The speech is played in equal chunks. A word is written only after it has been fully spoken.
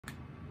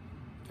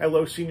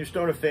Hello, Senior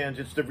Stoner fans.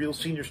 It's the real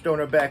Senior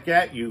Stoner back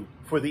at you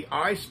for the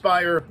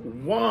Ispire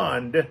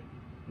Wand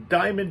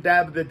Diamond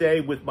Dab of the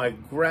Day with my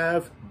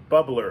Grav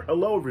Bubbler.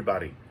 Hello,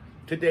 everybody.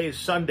 Today is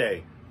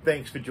Sunday.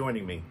 Thanks for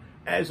joining me.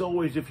 As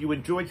always, if you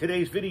enjoyed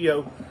today's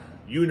video,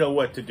 you know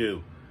what to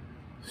do.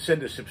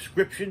 Send a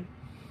subscription,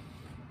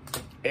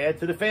 add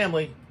to the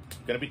family.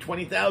 Going to be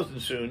 20,000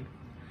 soon.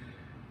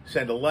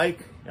 Send a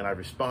like, and I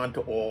respond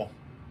to all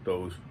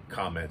those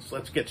comments.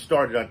 Let's get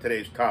started on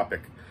today's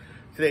topic.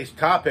 Today's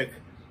topic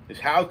is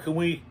how can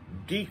we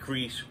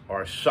decrease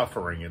our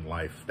suffering in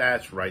life?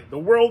 That's right. The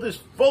world is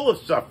full of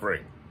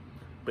suffering.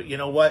 But you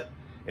know what?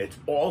 It's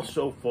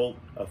also full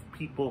of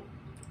people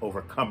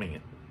overcoming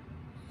it.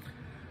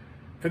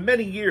 For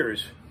many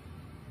years,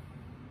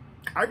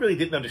 I really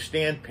didn't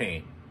understand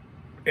pain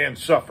and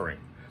suffering.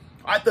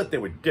 I thought they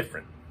were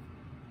different.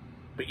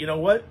 But you know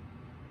what?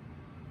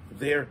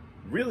 They're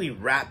really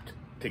wrapped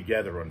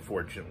together,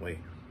 unfortunately.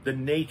 The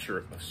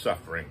nature of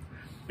suffering.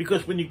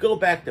 Because when you go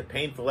back to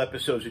painful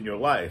episodes in your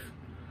life,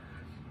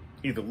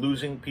 either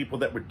losing people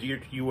that were dear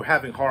to you or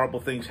having horrible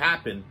things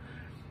happen,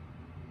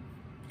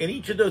 in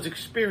each of those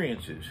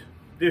experiences,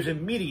 there's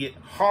immediate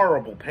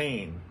horrible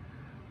pain,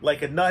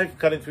 like a knife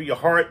cutting through your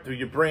heart, through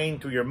your brain,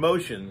 through your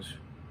emotions,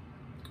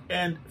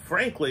 and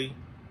frankly,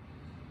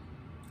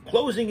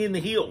 closing in the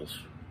heels,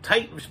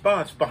 tight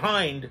response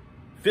behind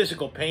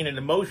physical pain and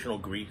emotional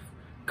grief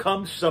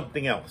comes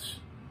something else.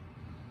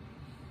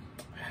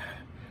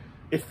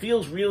 It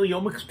feels real, you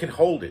almost can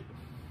hold it.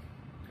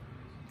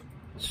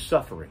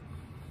 Suffering.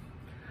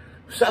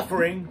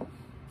 Suffering,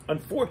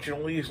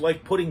 unfortunately, is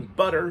like putting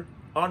butter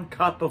on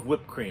top of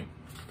whipped cream.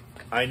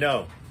 I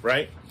know,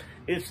 right?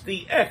 It's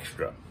the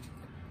extra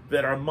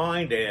that our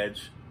mind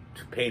adds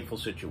to painful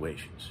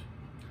situations.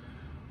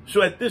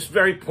 So at this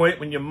very point,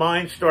 when your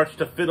mind starts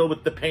to fiddle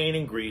with the pain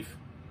and grief,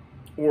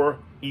 or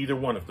either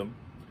one of them,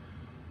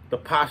 the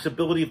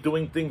possibility of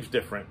doing things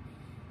different,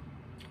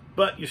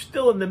 but you're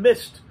still in the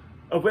midst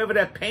of wherever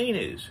that pain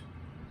is.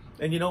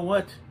 And you know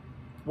what?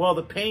 While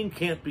the pain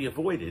can't be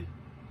avoided,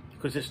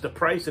 because it's the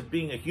price of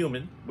being a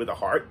human with a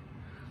heart,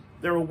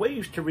 there are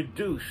ways to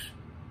reduce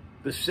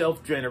the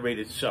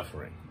self-generated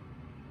suffering.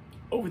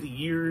 Over the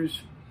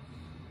years,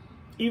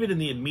 even in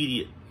the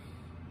immediate,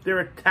 there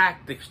are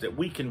tactics that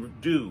we can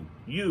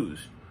use,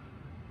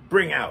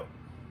 bring out,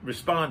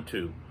 respond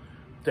to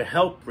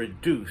help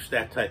reduce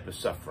that type of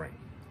suffering.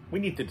 We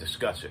need to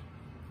discuss it.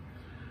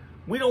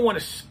 We don't want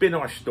to spin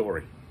our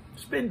story.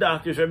 Spin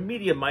doctors are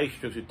media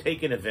maestros who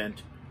take an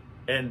event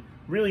and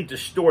really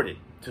distort it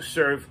to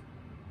serve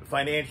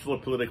financial or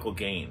political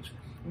gains.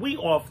 We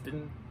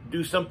often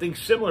do something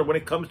similar when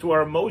it comes to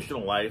our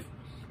emotional life,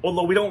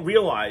 although we don't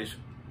realize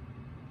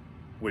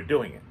we're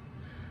doing it.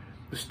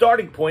 The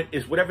starting point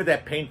is whatever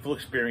that painful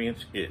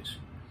experience is.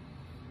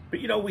 But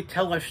you know, we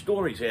tell our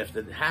stories after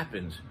it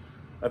happens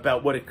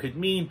about what it could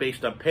mean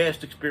based on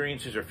past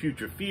experiences or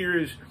future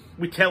fears.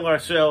 We tell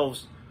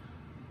ourselves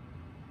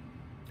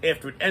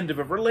after an end of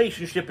a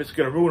relationship, it's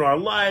going to ruin our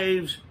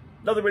lives.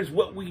 In other words,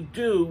 what we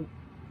do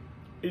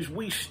is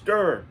we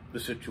stir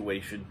the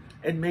situation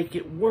and make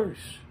it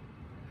worse.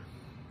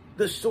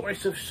 The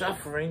source of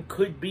suffering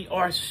could be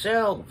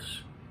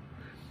ourselves.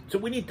 So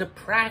we need to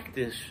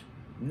practice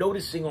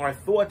noticing our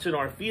thoughts and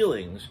our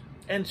feelings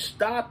and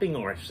stopping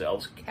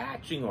ourselves,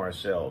 catching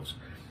ourselves,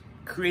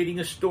 creating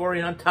a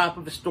story on top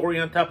of a story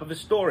on top of a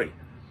story.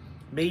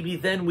 Maybe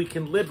then we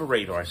can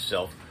liberate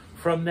ourselves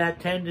from that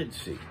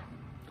tendency.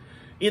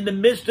 In the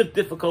midst of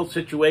difficult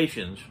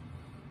situations,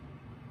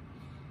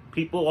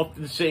 people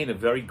often say in a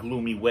very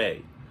gloomy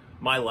way,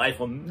 my life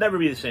will never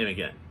be the same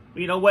again.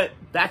 You know what?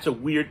 That's a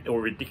weird or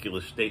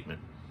ridiculous statement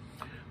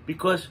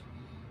because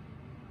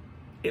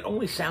it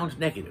only sounds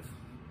negative.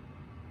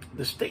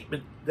 The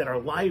statement that our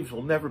lives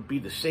will never be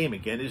the same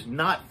again is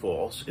not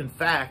false. In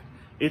fact,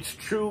 it's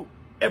true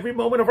every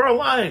moment of our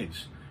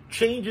lives.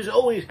 Change is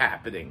always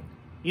happening.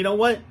 You know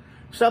what?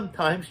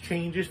 Sometimes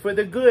change is for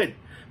the good.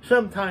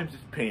 Sometimes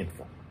it's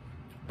painful.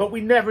 But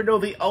we never know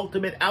the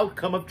ultimate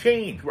outcome of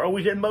change. We're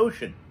always in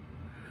motion.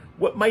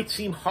 What might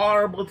seem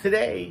horrible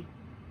today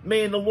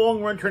may in the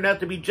long run turn out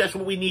to be just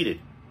what we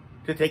needed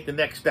to take the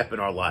next step in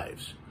our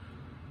lives.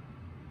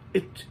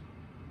 It's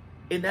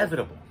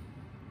inevitable.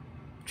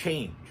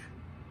 Change.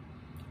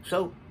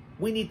 So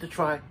we need to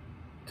try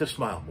to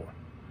smile more.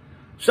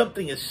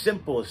 Something as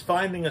simple as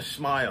finding a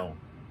smile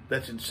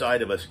that's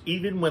inside of us,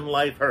 even when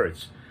life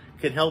hurts,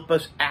 can help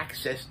us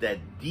access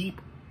that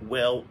deep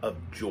well of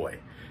joy.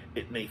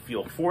 It may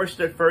feel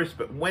forced at first,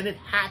 but when it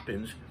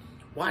happens,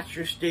 watch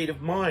your state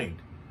of mind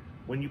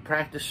when you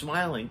practice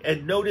smiling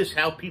and notice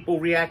how people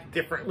react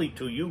differently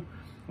to you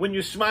when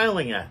you're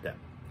smiling at them.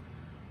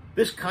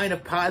 This kind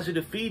of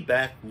positive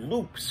feedback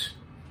loops.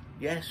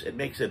 Yes, it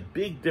makes a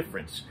big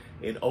difference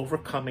in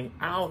overcoming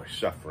our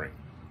suffering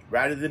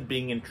rather than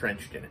being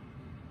entrenched in it.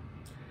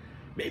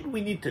 Maybe we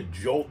need to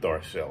jolt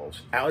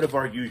ourselves out of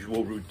our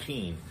usual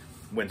routine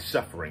when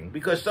suffering,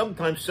 because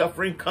sometimes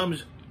suffering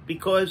comes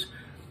because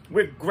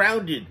we're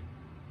grounded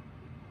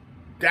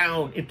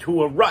down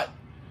into a rut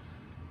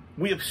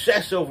We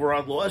obsess over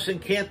our loss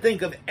and can't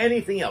think of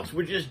anything else.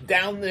 We're just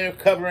down there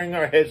covering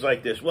our heads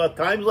like this. Well, at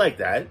times like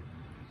that,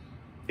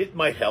 it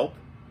might help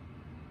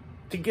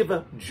to give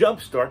a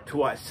jump start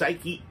to our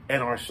psyche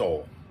and our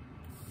soul.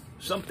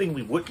 Something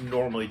we wouldn't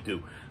normally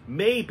do.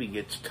 Maybe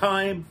it's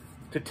time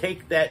to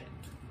take that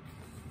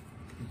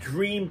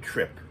dream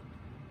trip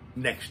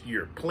next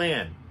year,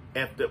 plan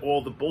after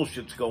all the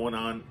bullshit's going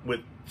on with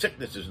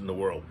sicknesses in the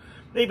world.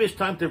 Maybe it's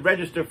time to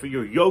register for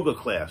your yoga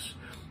class.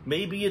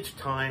 Maybe it's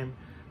time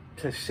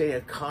to say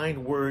a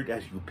kind word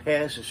as you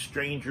pass a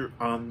stranger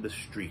on the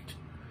street.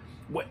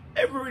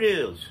 Whatever it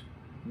is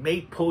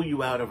may pull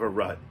you out of a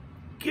rut.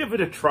 Give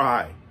it a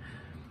try.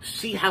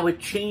 See how it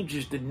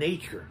changes the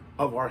nature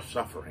of our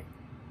suffering.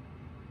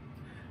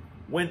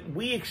 When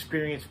we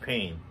experience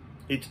pain,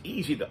 it's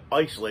easy to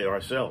isolate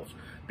ourselves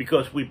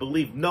because we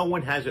believe no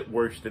one has it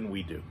worse than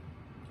we do.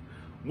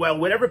 Well,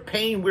 whatever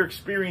pain we're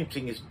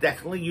experiencing is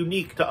definitely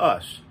unique to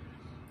us.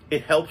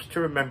 It helps to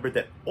remember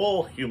that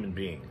all human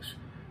beings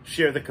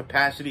share the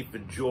capacity for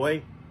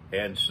joy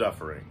and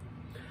suffering.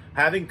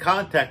 Having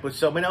contact with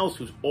someone else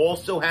who's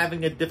also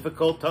having a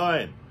difficult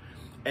time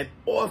and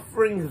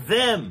offering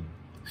them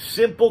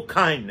simple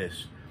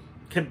kindness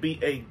can be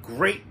a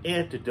great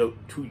antidote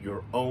to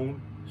your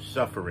own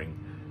suffering.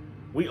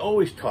 We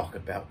always talk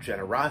about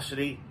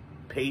generosity,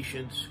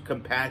 patience,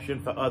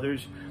 compassion for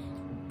others.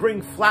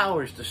 Bring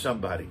flowers to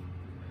somebody.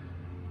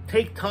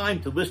 Take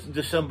time to listen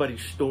to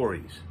somebody's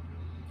stories.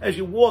 As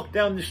you walk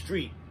down the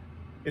street,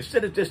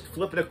 instead of just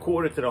flipping a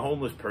quarter to the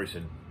homeless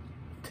person,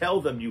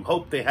 tell them you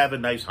hope they have a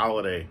nice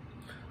holiday.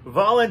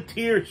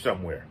 Volunteer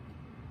somewhere.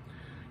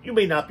 You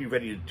may not be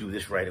ready to do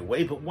this right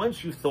away, but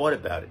once you've thought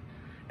about it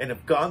and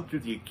have gone through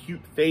the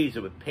acute phase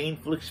of a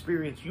painful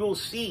experience, you'll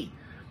see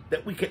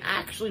that we can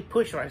actually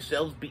push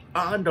ourselves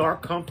beyond our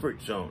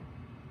comfort zone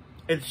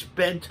and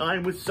spend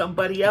time with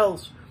somebody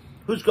else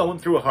who's going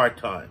through a hard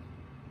time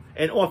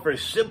and offer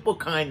simple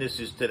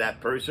kindnesses to that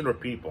person or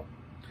people.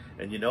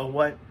 And you know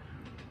what?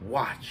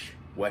 Watch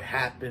what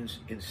happens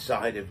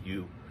inside of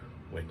you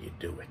when you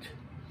do it.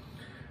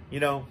 You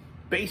know,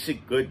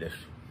 basic goodness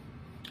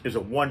is a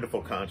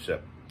wonderful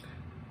concept.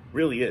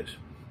 Really is.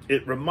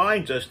 It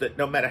reminds us that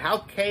no matter how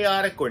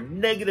chaotic or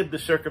negative the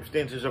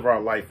circumstances of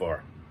our life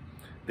are,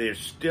 there's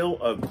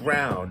still a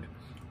ground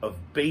of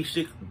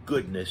basic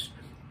goodness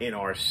in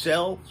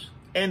ourselves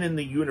and in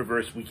the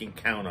universe we can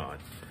count on.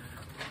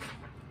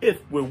 If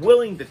we're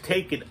willing to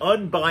take an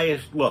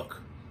unbiased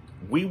look,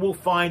 we will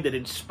find that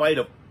in spite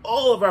of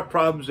all of our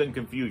problems and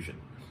confusion,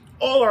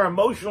 all our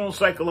emotional and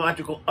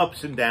psychological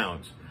ups and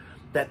downs,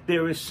 that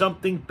there is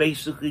something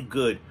basically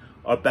good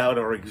about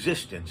our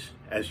existence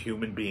as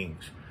human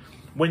beings.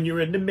 When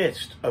you're in the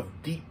midst of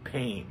deep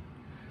pain,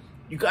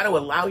 you got to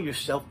allow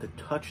yourself to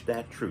touch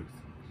that truth,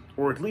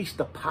 or at least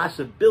the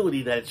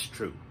possibility that it's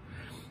true.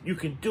 You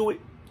can do it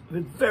in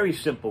a very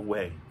simple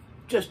way.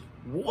 Just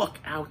walk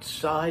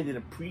outside and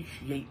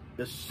appreciate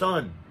the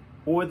sun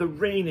or the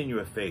rain in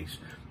your face.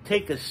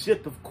 Take a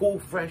sip of cool,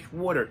 fresh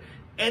water.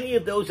 Any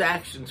of those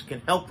actions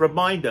can help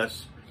remind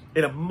us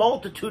in a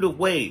multitude of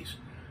ways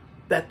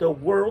that the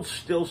world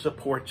still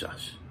supports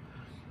us.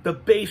 The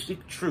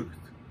basic truth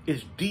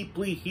is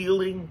deeply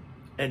healing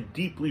and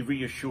deeply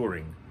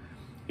reassuring.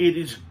 It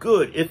is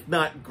good, if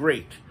not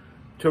great,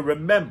 to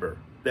remember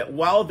that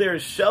while there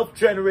is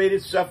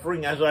self-generated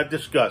suffering, as I've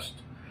discussed,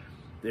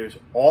 there's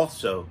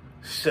also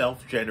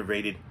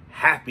self-generated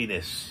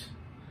happiness.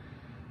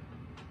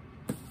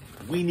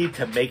 We need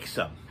to make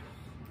some.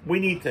 We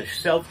need to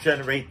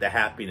self-generate the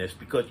happiness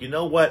because you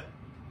know what?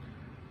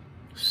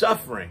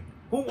 Suffering.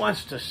 Who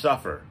wants to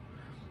suffer?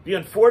 The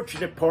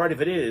unfortunate part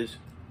of it is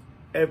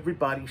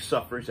everybody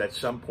suffers at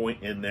some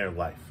point in their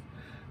life.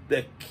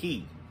 The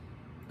key,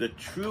 the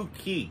true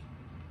key,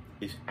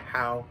 is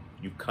how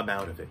you come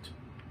out of it.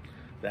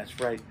 That's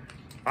right.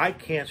 I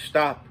can't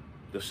stop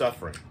the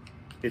suffering.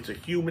 It's a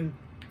human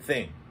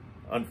thing.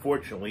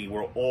 Unfortunately,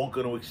 we're all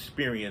going to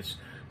experience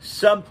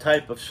some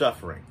type of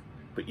suffering.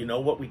 But you know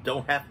what we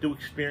don't have to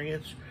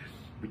experience?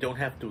 We don't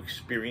have to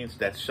experience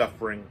that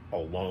suffering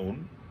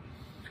alone.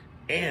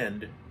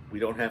 And we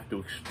don't have to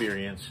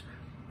experience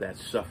that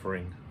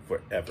suffering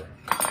forever.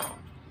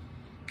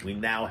 We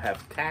now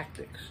have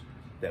tactics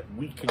that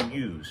we can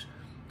use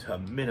to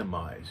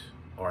minimize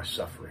our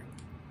suffering.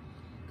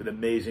 It's an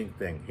amazing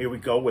thing. Here we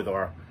go with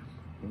our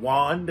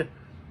wand.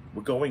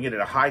 We're going in at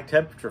a high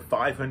temperature,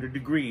 500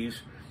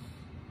 degrees.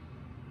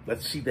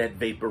 Let's see that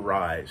vapor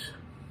rise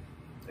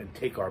and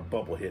take our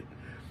bubble hit.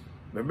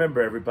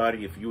 Remember,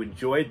 everybody, if you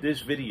enjoyed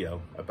this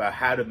video about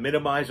how to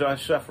minimize our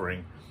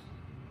suffering,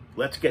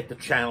 let's get the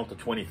channel to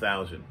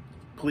 20,000.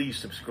 Please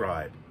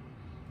subscribe.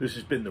 This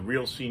has been The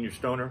Real Senior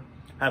Stoner.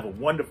 Have a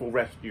wonderful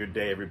rest of your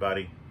day,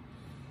 everybody.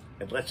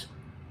 And let's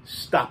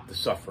stop the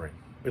suffering,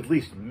 at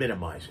least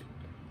minimize it.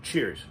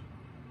 Cheers.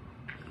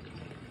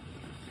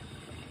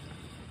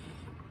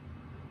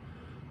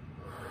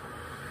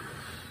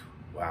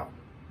 Wow.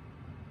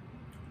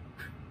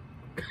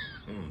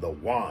 The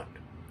wand.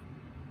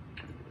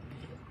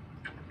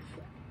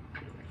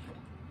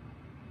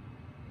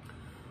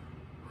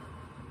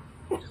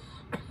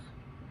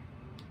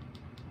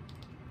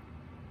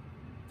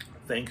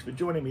 Thanks for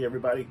joining me,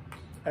 everybody.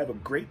 Have a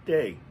great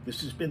day.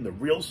 This has been the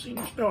Real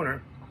Senior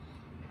Stoner,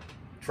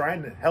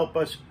 trying to help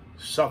us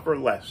suffer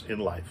less in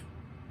life.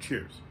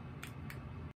 Cheers.